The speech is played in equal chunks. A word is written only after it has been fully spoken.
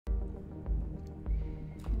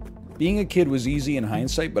Being a kid was easy in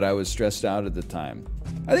hindsight, but I was stressed out at the time.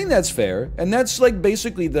 I think that's fair. And that's like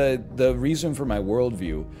basically the reason for my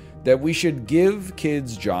worldview. That we should give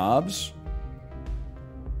kids jobs.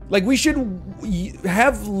 Like we should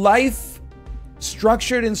have life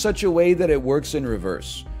structured in such a way that it works in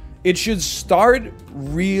reverse. It should start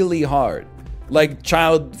really hard. Like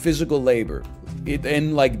child physical labor.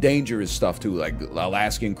 And like dangerous stuff too. Like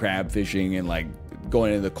Alaskan crab fishing and like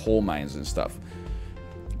going into the coal mines and stuff.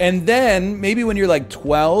 And then, maybe when you're like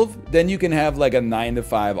 12, then you can have like a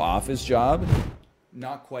 9-to-5 office job.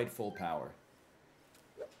 Not quite full power.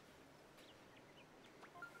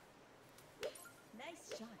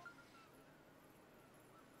 Nice shot.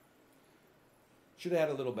 Should have had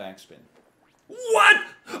a little backspin. What?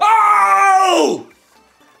 Oh!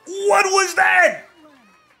 What was that?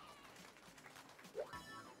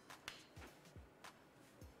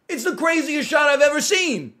 It's the craziest shot I've ever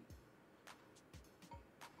seen.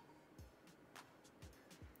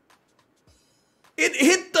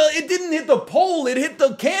 It didn't hit the pole, it hit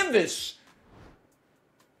the canvas.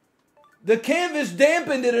 The canvas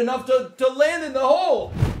dampened it enough to land in the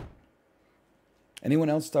hole. Anyone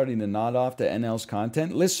else starting to nod off to NL's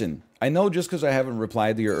content? Listen, I know just because I haven't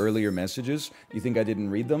replied to your earlier messages, you think I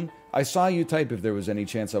didn't read them. I saw you type if there was any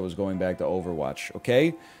chance I was going back to Overwatch,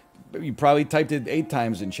 okay? You probably typed it 8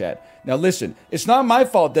 times in chat. Now listen, it's not my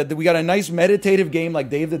fault that we got a nice meditative game like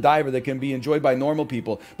Dave the Diver that can be enjoyed by normal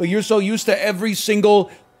people, but you're so used to every single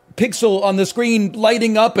pixel on the screen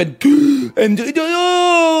lighting up and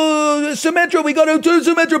Symmetra, we gotta do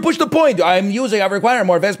Symmetra, push the point. I require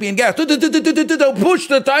more Vespian gas. Push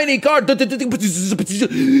the tiny card.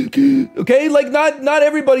 Okay, like not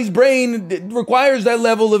everybody's brain requires that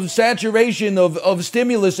level of saturation of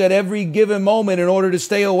stimulus at every given moment in order to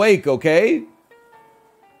stay awake, okay?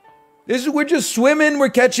 We're just swimming, we're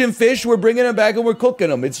catching fish, we're bringing them back and we're cooking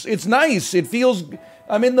them. It's nice. It feels,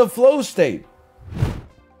 I'm in the flow state.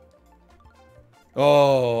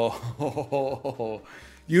 Oh,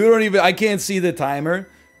 you don't even, I can't see the timer.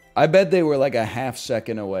 I bet they were like a half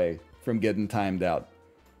second away from getting timed out.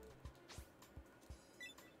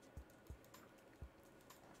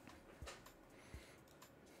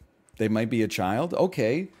 They might be a child?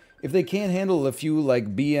 Okay. If they can't handle a few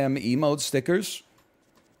like BM emote stickers,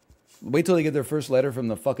 wait till they get their first letter from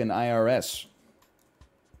the fucking IRS.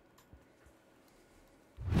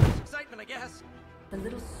 Excitement, I guess. The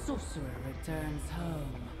little sorcerer returns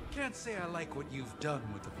home. Can't say I like what you've done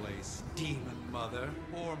with the place, demon mother,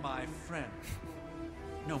 or my friend.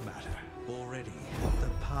 No matter. Already, the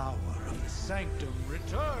power of the sanctum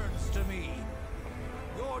returns to me.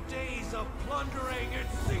 Your days of plundering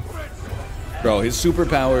its secrets. Bro, his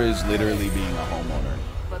superpower is literally being a homeowner.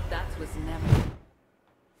 But that was never.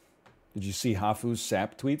 Did you see Hafu's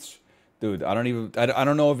sap tweets? Dude, I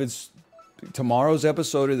don't know if it's tomorrow's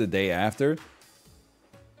episode or the day after.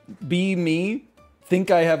 Be me,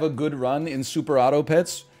 think I have a good run in Super Auto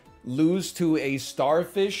Pets, lose to a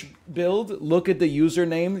starfish build, look at the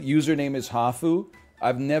username is Hafu.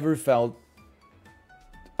 I've never felt,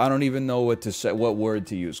 I don't even know what to say, what word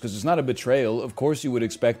to use, because it's not a betrayal. Of course you would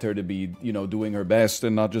expect her to be, you know, doing her best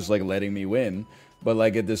and not just like letting me win, but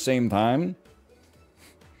like at the same time,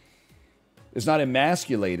 it's not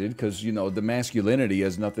emasculated, because, you know, the masculinity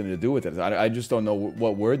has nothing to do with it. I just don't know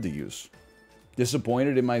what word to use.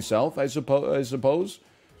 Disappointed in myself, I suppose.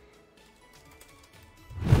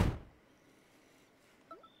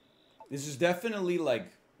 This is definitely like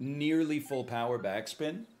nearly full power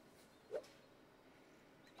backspin.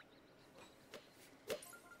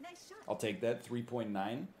 Nice shot. I'll take that,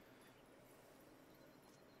 3.9.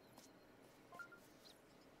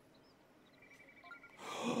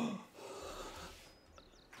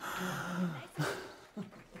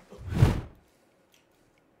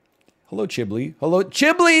 Hello, Chiblee. Hello.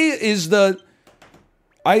 Chiblee is the...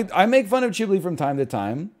 I make fun of Chiblee from time to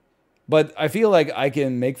time, but I feel like I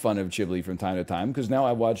can make fun of Chiblee from time to time, because now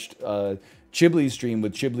I watched Chiblee's stream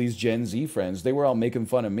with Chiblee's Gen Z friends. They were all making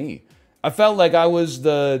fun of me. I felt like I was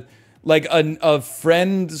the... like a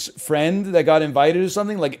friend's friend that got invited to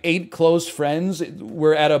something. Like 8 close friends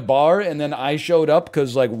were at a bar, and then I showed up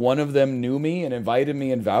because like one of them knew me and invited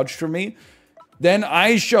me and vouched for me. Then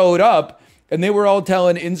I showed up, and they were all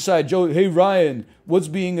telling inside joke, "Hey Ryan, what's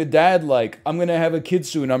being a dad like? I'm gonna have a kid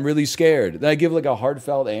soon, I'm really scared." Then I give like a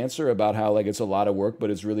heartfelt answer about how like it's a lot of work, but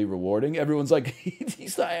it's really rewarding. Everyone's like,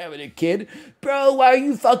 "He's not having a kid." Bro, why are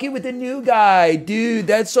you fucking with the new guy? Dude,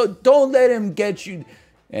 that's so, don't let him get you.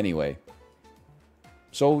 Anyway.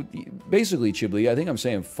 So basically, Chiblee, I think I'm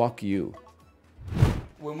saying fuck you.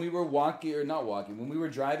 When we were when we were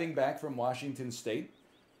driving back from Washington State,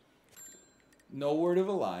 No word of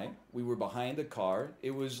a lie. We were behind a car.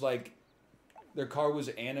 It was like their car was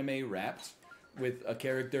anime wrapped with a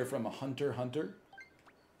character from Hunter x Hunter.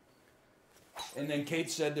 And then Kate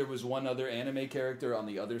said there was one other anime character on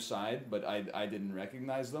the other side, but I didn't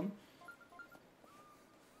recognize them.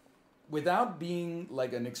 Without being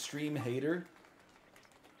like an extreme hater,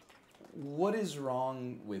 what is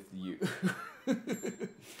wrong with you?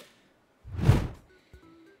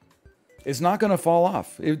 It's not going to fall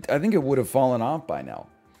off. I think it would have fallen off by now.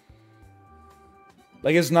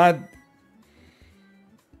 Like, it's not...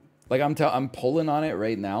 Like, I'm pulling on it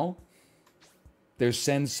right now. There's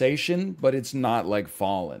sensation, but it's not, like,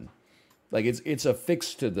 fallen. Like, it's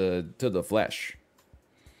affixed to the flesh.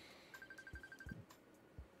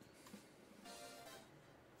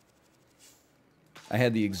 I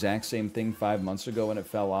had the exact same thing 5 months ago and it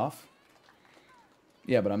fell off.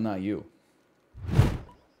 Yeah, but I'm not you.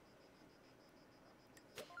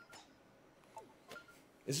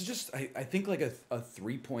 This is just, I think like a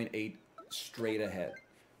 3.8 straight ahead.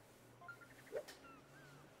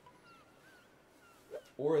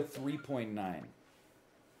 Or a 3.9.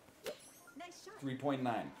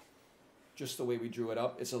 3.9. Just the way we drew it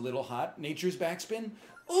up. It's a little hot. Nature's backspin.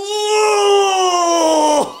 Ooh!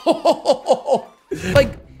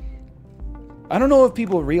 Like, I don't know if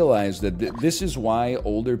people realize that this is why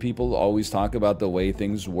older people always talk about the way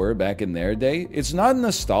things were back in their day. It's not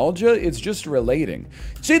nostalgia, it's just relating.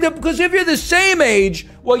 See, because if you're the same age,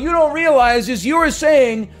 what you don't realize is you are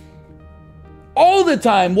saying all the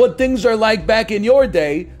time what things are like back in your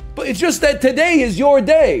day, but it's just that today is your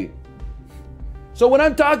day. So when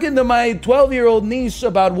I'm talking to my 12-year-old niece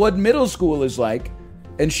about what middle school is like,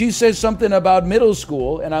 and she says something about middle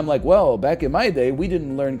school, and I'm like, well, back in my day, we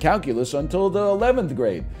didn't learn calculus until the 11th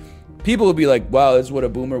grade. People would be like, wow, that's what a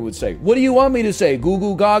boomer would say. What do you want me to say? Goo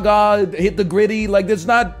goo gaga, hit the gritty? Like, that's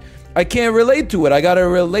not, I can't relate to it. I gotta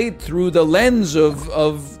relate through the lens of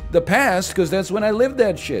the past, because that's when I lived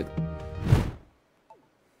that shit.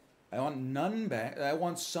 I want none back, I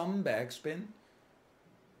want some backspin,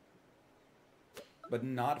 but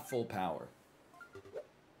not full power.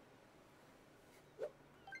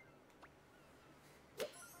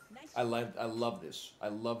 I love this. I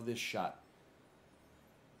love this shot.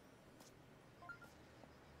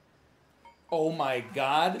 Oh my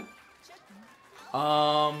God.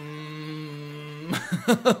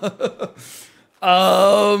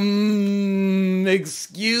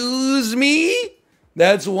 Excuse me?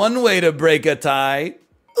 That's one way to break a tie.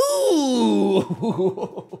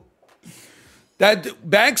 Ooh. That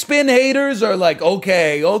backspin haters are like,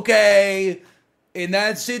 okay. In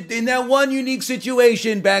that one unique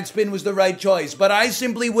situation, backspin was the right choice. But I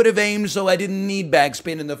simply would have aimed so I didn't need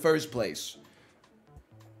backspin in the first place.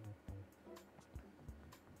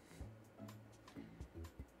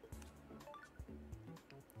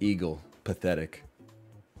 Eagle. Pathetic.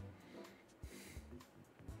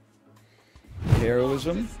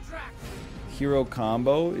 Heroism. Hero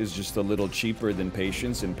combo is just a little cheaper than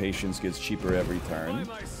patience, and patience gets cheaper every turn.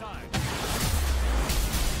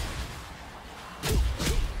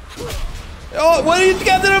 Oh, what are you,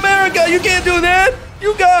 Captain America? You can't do that!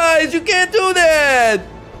 You guys, you can't do that!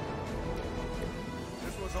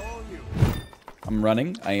 This was all you. I'm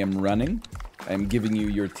running. I am running. I am giving you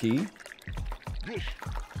your tea.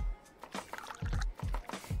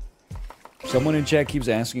 Someone in chat keeps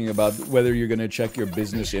asking about whether you're gonna check your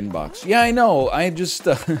business inbox. Yeah, I know. I just...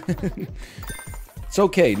 It's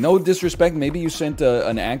okay. No disrespect. Maybe you sent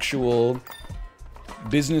an actual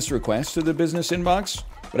business request to the business inbox.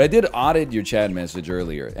 But I did audit your chat message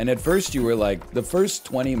earlier. And at first you were like... The first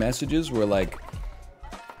 20 messages were like...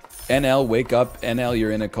 NL, wake up. NL,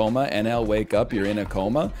 you're in a coma. NL, wake up. You're in a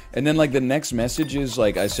coma. And then like the next message is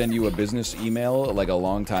like, I sent you a business email like a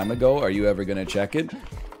long time ago. Are you ever gonna check it?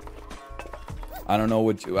 I don't know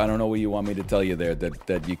what you want me to tell you there,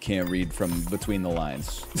 that you can't read from between the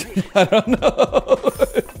lines. I don't know.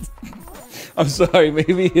 I'm sorry,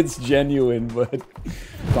 maybe it's genuine, but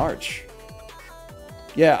Darch.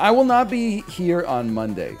 Yeah, I will not be here on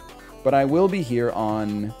Monday, but I will be here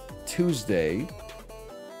on Tuesday.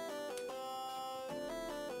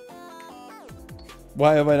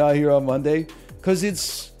 Why am I not here on Monday? Because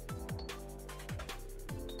it's...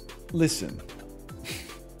 Listen.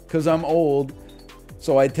 Because I'm old,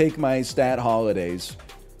 so I take my stat holidays.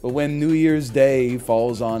 But when New Year's Day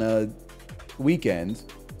falls on a weekend,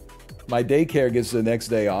 my daycare gets the next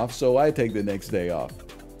day off, so I take the next day off.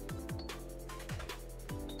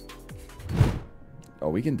 Oh,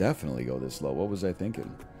 we can definitely go this low. What was I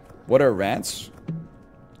thinking? What are rats?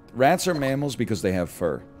 Rats are mammals because they have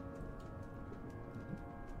fur.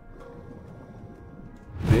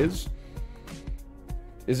 Biz?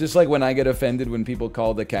 Is this like when I get offended when people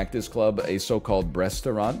call the Cactus Club a so-called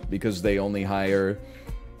breastaurant because they only hire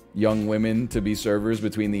young women to be servers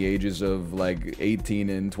between the ages of like 18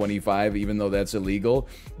 and 25, even though that's illegal?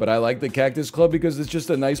 But I like the Cactus Club because it's just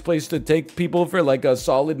a nice place to take people for like a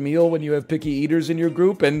solid meal when you have picky eaters in your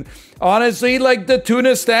group. And honestly, like the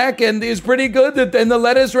tuna stack is pretty good, and the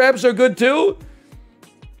lettuce wraps are good too.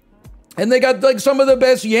 And they got like some of the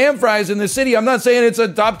best yam fries in the city. I'm not saying it's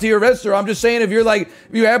a top tier restaurant. I'm just saying if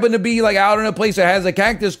you happen to be like out in a place that has a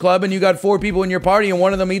Cactus Club and you got 4 people in your party and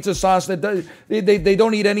one of them eats a sauce that they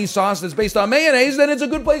don't eat any sauce that's based on mayonnaise, then it's a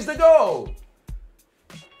good place to go.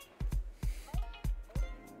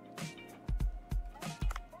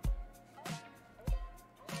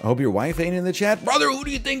 I hope your wife ain't in the chat. Brother, who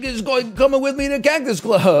do you think is coming with me to Cactus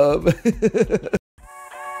Club?